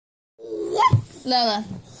Lola,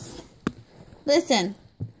 listen.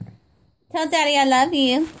 Tell Daddy I love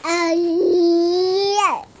you.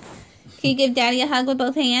 Yeah. Can you give Daddy a hug with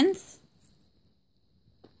both hands?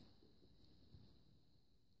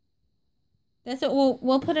 That's what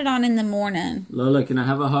we'll put it on in the morning. Lola, can I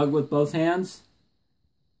have a hug with both hands?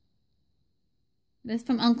 That's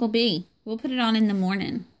from Uncle B. We'll put it on in the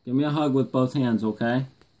morning. Give me a hug with both hands, okay?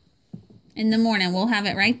 In the morning. We'll have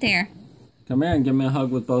it right there. Come here and give me a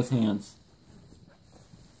hug with both hands.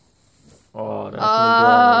 Oh, that's my girl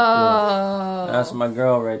right there. That's my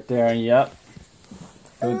girl right there. Yep.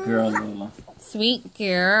 Good girl, Lola. Sweet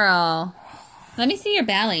girl. Let me see your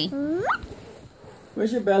belly.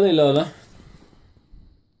 Where's your belly, Lola?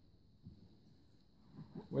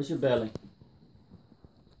 Where's your belly?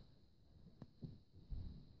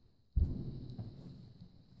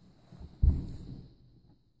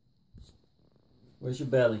 Where's your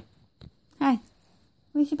belly? Hi.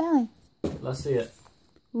 Where's your belly? Let's see it.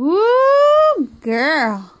 Woo,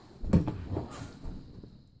 girl.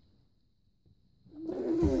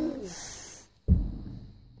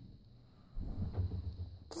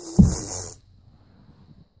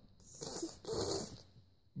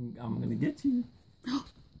 I'm gonna get you.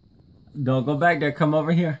 Don't go back there. Come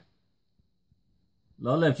over here.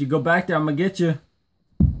 Lola, if you go back there, I'm gonna get you.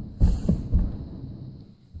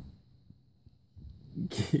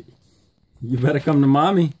 You better come to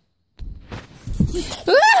mommy.